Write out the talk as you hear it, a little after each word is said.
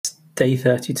day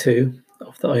 32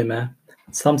 of the Omer.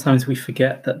 Sometimes we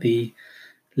forget that the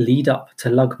lead up to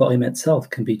Lag BaOmer itself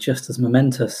can be just as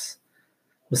momentous.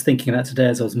 I was thinking that today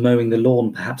as I was mowing the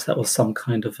lawn. Perhaps that was some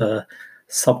kind of a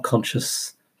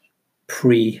subconscious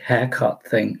pre-haircut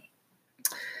thing.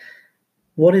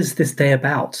 What is this day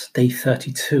about, day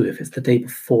 32, if it's the day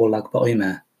before Lag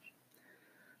BaOmer?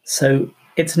 So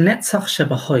it's Netzach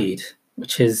Shebahoid,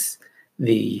 which is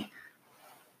the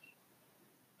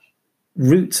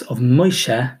root of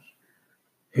Moshe,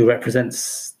 who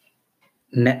represents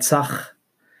Netzach,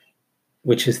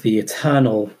 which is the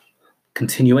eternal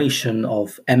continuation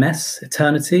of MS,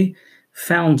 eternity,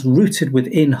 found rooted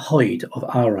within Hoid of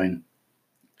Aaron.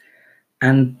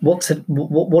 And what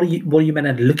are you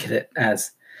meant to look at it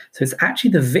as? So it's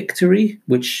actually the victory,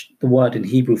 which the word in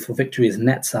Hebrew for victory is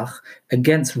Netzach,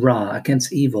 against Ra,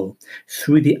 against evil,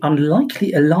 through the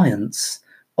unlikely alliance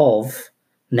of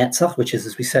Netzach, which is,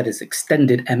 as we said, is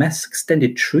extended MS,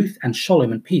 extended truth, and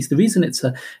Shalom and peace. The reason it's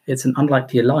an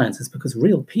unlikely alliance is because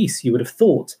real peace, you would have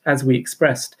thought, as we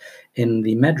expressed in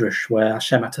the Medrash, where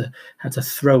Hashem had to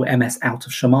throw MS out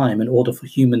of Shamayim in order for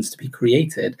humans to be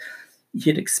created,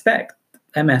 you'd expect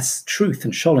MS, truth,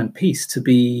 and Shalom, peace, to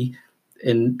be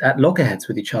at loggerheads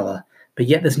with each other. But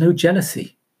yet there's no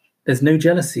jealousy. There's no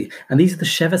jealousy. And these are the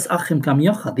Sheves Achim Gam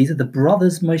Yochad. These are the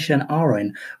brothers Moshe and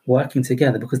Aaron working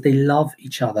together because they love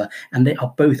each other and they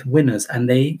are both winners. And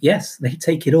they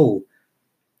take it all.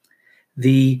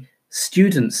 The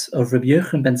students of Rabbi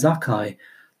Yochanan ben Zakkai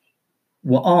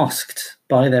were asked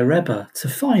by their Rebbe to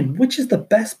find which is the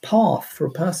best path for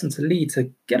a person to lead,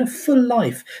 to get a full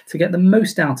life, to get the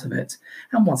most out of it.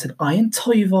 And one said, Ayin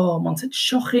Toiva, one said,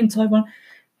 Shochin Toiva.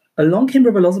 Along came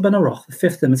Rabbi Elazar ben Aruch, the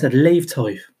fifth of them, and said, Leiv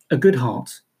Toiv, a good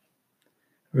heart.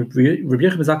 Rabbi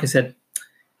Yochanan ben Zakkai said,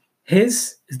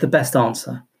 his is the best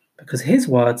answer, because his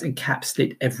words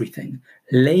encapsulate everything.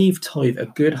 Leiv Toiv, a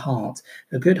good heart.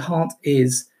 A good heart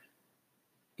is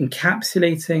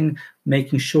encapsulating,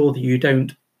 making sure that you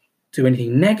don't do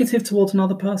anything negative towards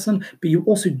another person, but you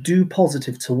also do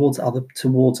positive towards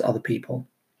other people.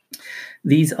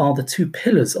 These are the two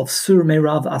pillars of Sur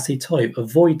Meirav Aseh Tov,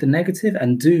 avoid the negative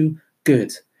and do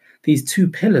good. These two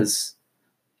pillars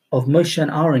of Moshe and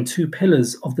Aaron, two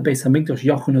pillars of the Beis HaMikdash,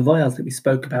 Yochun Avayaz, that we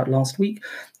spoke about last week,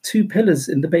 two pillars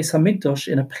in the Beis HaMikdash,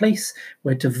 in a place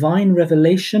where divine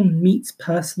revelation meets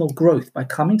personal growth. By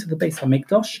coming to the Beis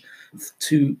HaMikdash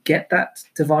to get that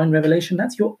divine revelation,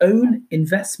 that's your own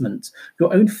investment.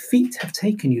 Your own feet have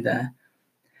taken you there.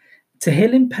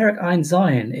 Tehillim Perek Ein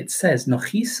Zayin, it says,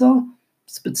 Nochisa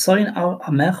Spitzayin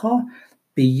Amecha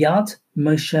Biyad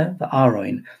Moshe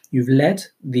v'Aaron. You've led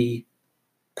the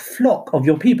flock of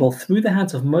your people through the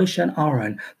hands of Moshe and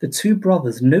Aaron, the two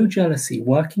brothers, no jealousy,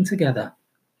 working together.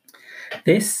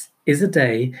 This is a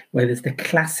day where there's the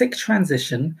classic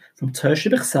transition from Torah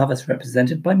Shebechsav, as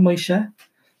represented by Moshe,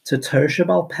 to Torah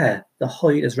Sheba'al Peh, the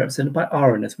Hoid, as represented by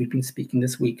Aaron, as we've been speaking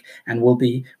this week, and will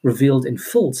be revealed in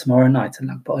full tomorrow night in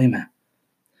Lag BaOmer.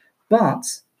 But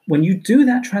when you do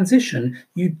that transition,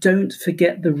 you don't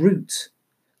forget the root.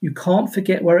 You can't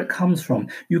forget where it comes from.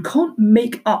 You can't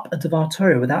make up a Devar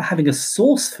Torah without having a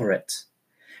source for it.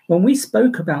 When we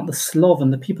spoke about the Slav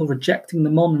and the people rejecting the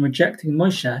Mon and rejecting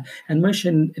Moshe, and Moshe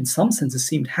in some senses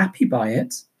seemed happy by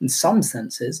it, in some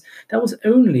senses, that was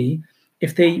only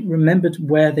if they remembered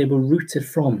where they were rooted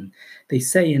from. They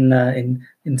say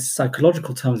in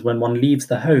psychological terms, when one leaves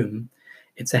the home,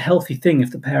 it's a healthy thing if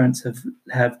the parents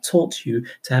have taught you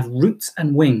to have roots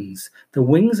and wings. The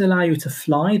wings allow you to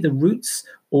fly. The roots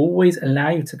always allow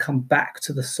you to come back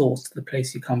to the source, to the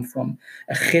place you come from.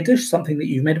 A chiddush, something that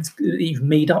you've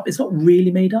made up, is not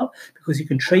really made up because you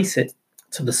can trace it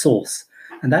to the source.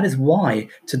 And that is why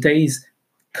today's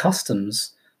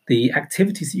customs, the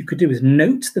activities that you could do, is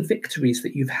note the victories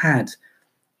that you've had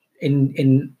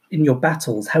in your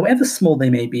battles, however small they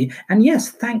may be, and yes,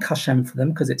 thank Hashem for them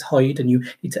because it's Hoid and you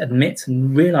need to admit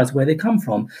and realize where they come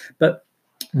from. But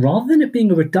rather than it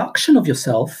being a reduction of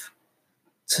yourself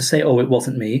to say, oh, it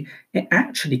wasn't me, it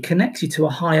actually connects you to a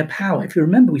higher power. If you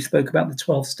remember, we spoke about the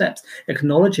 12 steps,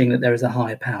 acknowledging that there is a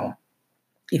higher power.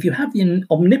 If you have the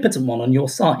omnipotent one on your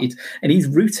side and he's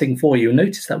rooting for you,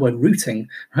 notice that word rooting,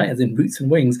 right, as in roots and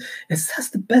wings, that's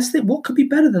the best thing. What could be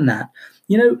better than that?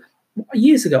 You know,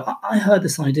 years ago, I heard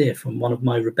this idea from one of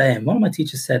my rebbeim. One of my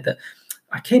teachers said that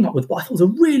I came up with what I thought was a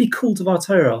really cool Devar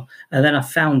Torah, and then I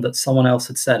found that someone else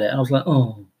had said it, and I was like,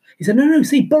 oh. He said, no,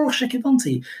 see, Baruch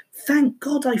Shekivanti. Thank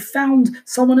God I found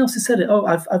someone else who said it. Oh,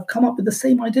 I've come up with the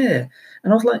same idea.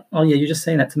 And I was like, oh yeah, you're just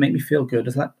saying that to make me feel good. I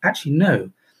was like, actually,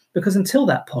 no, because until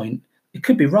that point, it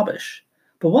could be rubbish.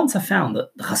 But once I found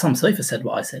that the Chassam Sofer said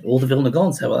what I said, all the Vilna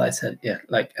Gaon said what I said, yeah,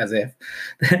 like as if,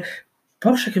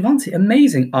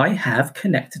 Amazing. I have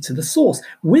connected to the source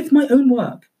with my own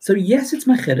work. So yes, it's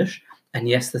my chiddush, and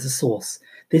yes, there's a source.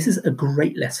 This is a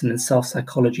great lesson in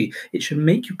self-psychology. It should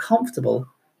make you comfortable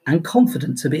and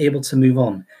confident to be able to move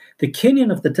on. The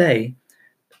kinyan of the day,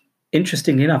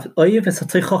 interestingly enough, to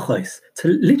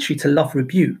love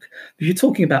rebuke. If you're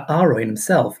talking about Aaron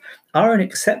himself, Aaron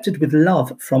accepted with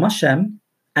love from Hashem,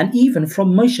 and even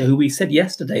from Moshe, who we said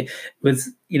yesterday was,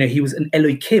 he was an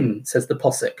Elohim, says the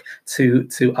Posuk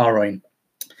to Aaron.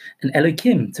 An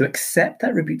Elohim, to accept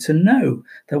that rebuke, to know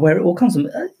that where it all comes from.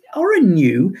 Aaron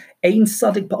knew, Ein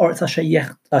Sadik Ba'aretz Asher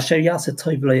Yaseh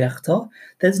Tov Lo Yachta.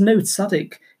 There's no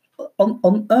Tzaddik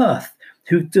on earth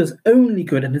who does only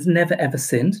good and has never ever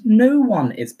sinned. No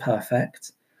one is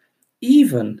perfect.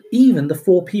 Even the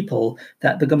 4 people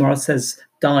that the Gemara says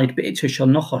died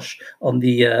on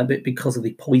the because of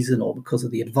the poison or because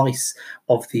of the advice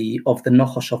of the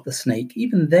Nochosh of the snake.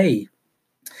 Even they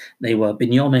were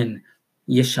Binyamin,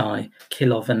 Yishai,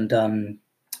 Kilov, and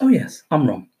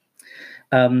Amram.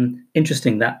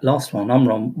 Interesting, that last one,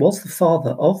 Amram, was the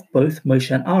father of both Moshe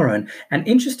and Aaron. And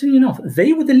interestingly enough,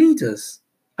 they were the leaders.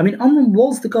 I mean, Amram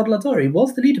was the Gadol Hador, he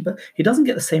was the leader, but he doesn't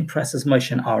get the same press as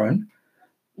Moshe and Aaron.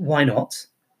 Why not?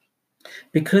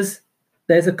 Because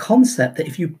there's a concept that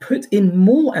if you put in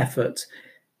more effort,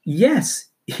 yes,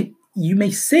 you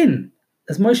may sin,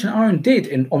 as Moshe and Aaron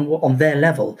did on their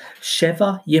level.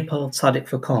 Sheva Yipol Tzaddik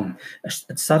V'kom. A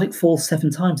tzaddik falls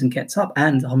 7 times and gets up,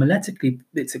 and homiletically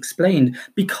it's explained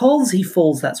because he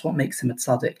falls, that's what makes him a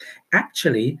tzaddik.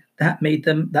 Actually, that made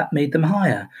them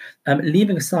higher.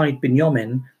 Leaving aside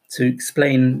Binyamin to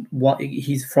explain what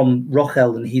he's from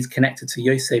Rochel and he's connected to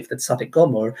Yosef, the Tzaddik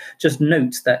Gomor, just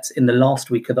note that in the last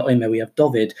week of the Omer we have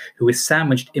David, who is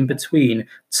sandwiched in between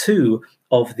 2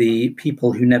 of the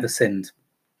people who never sinned.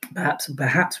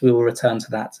 Perhaps we will return to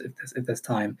that if there's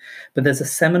time. But there's a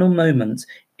seminal moment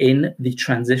in the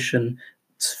transition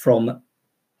from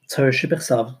Torah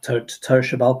Shebechsav to Torah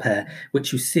Sheba'al Peh,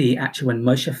 which you see actually when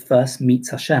Moshe first meets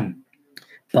Hashem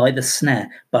by the snare,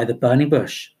 by the burning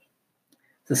bush.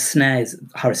 The snare is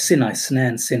Har Sinai, snare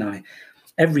and Sinai.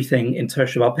 Everything in Torah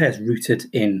Sheba'al Peh is rooted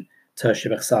in Torah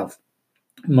Shebechsav.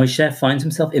 Moshe finds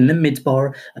himself in the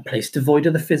Midbar, a place devoid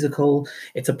of the physical.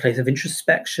 It's a place of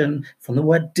introspection. From the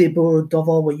word dibur,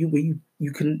 dovar, where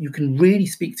you can really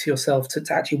speak to yourself to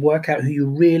actually work out who you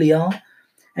really are.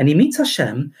 And he meets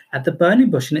Hashem at the burning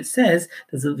bush, and it says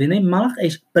there's a v'nei malach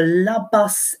eish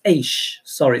balabas eish.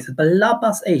 Sorry, it's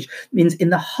balabas eish, means in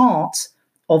the heart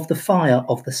of the fire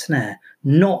of the snare,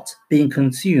 not being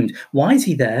consumed. Why is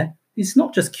he there? He's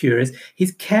not just curious,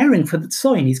 he's caring for the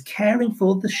tzoyin, he's caring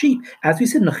for the sheep. As we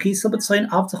said,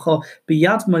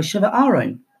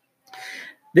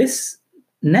 this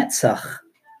netzach,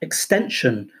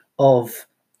 extension of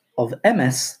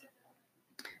emes,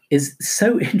 is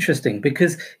so interesting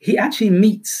because he actually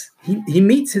meets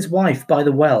his wife by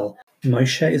the well.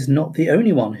 Moshe is not the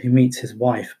only one who meets his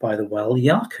wife by the well.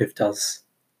 Yaakov does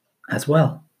as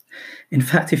well. In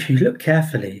fact, if you look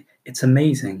carefully, it's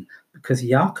amazing, because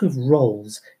Yaakov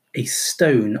rolls a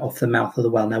stone off the mouth of the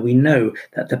well. Now we know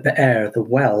that the Be'er, the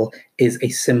well, is a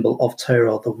symbol of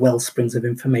Torah, the well springs of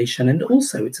information, and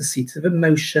also it's a seat of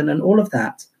emotion and all of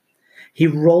that. He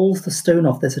rolls the stone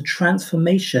off. There's a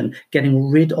transformation, getting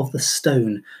rid of the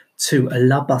stone to a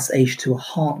labas eish, to a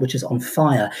heart which is on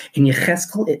fire. In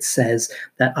Yechezkel it says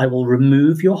that I will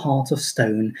remove your heart of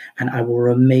stone and I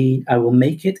will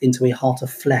make it into a heart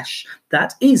of flesh.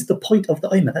 That is the point of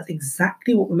the Omer. That's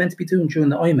exactly what we're meant to be doing during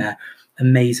the Omer.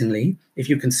 Amazingly, if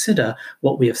you consider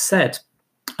what we have said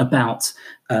about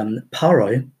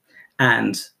Paro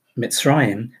and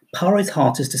Mitzrayim, Paro's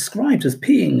heart is described as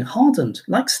being hardened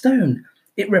like stone.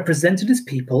 It represented his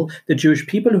people, the Jewish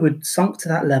people who had sunk to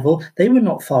that level. They were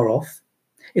not far off.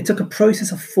 It took a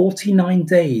process of 49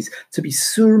 days to be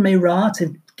sur meirah,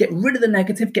 to get rid of the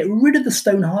negative, get rid of the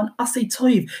stone heart, asay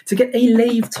toiv, to get a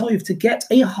leiv toiv, to get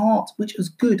a heart which was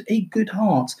good, a good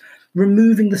heart.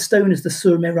 Removing the stone is the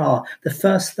sur meirah, the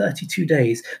first 32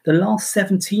 days. The last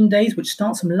 17 days, which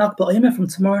starts from Lag BaOmer, from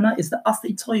tomorrow night, is the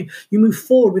asay toiv. You move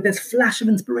forward with this flash of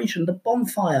inspiration, the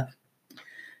bonfire.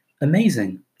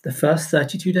 Amazing. The first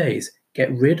 32 days,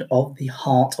 get rid of the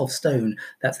heart of stone.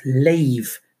 That's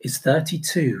leiv, is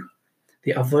 32.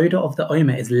 The avoda of the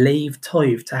Omer is leiv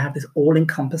toiv, to have this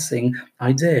all-encompassing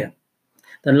idea.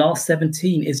 The last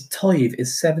 17 is toiv,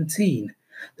 is 17.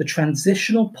 The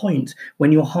transitional point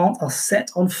when your heart are set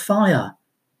on fire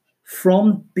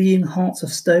from being hearts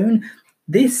of stone,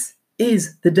 this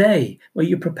is the day where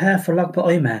you prepare for Lag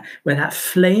BaOmer, where that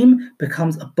flame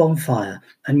becomes a bonfire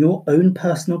and your own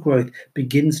personal growth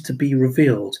begins to be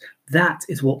revealed. That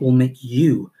is what will make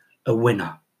you a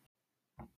winner.